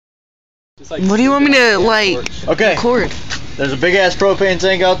Like, what do you want me to like record? There's a big ass propane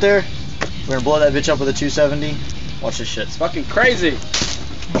tank out there. We're gonna blow that bitch up with a 270. Watch this shit. It's fucking crazy.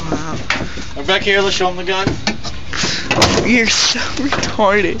 Wow. We're back here. Let's show them the gun. You're so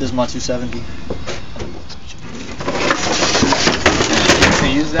retarded. This is my 270. To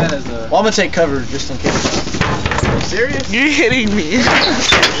use that as a. Well, I'm gonna take cover just in case. Are you serious? You're hitting me.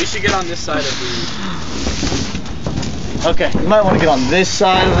 We should get on this side of the. Okay, you might want to get on this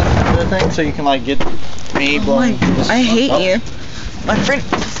side of the thing so you can like get me blowing. Oh, I hate you. My friend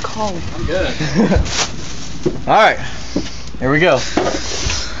just called. I'm good. Alright, here we go.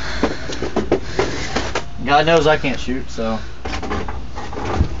 God knows I can't shoot, so.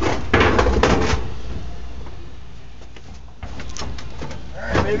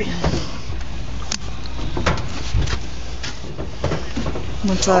 Alright, baby.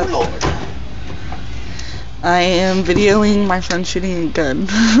 What's up? Oh, Lord. I am videoing my friend shooting a gun.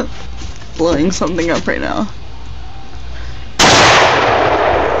 Blowing something up right now.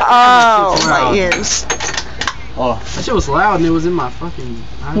 Oh, my ears. Oh. That shit was loud and it was in my fucking.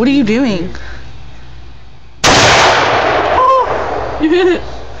 What are you doing? You hit it.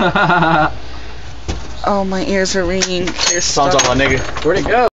 Oh, my ears are ringing. Sounds like my nigga. Where'd it go?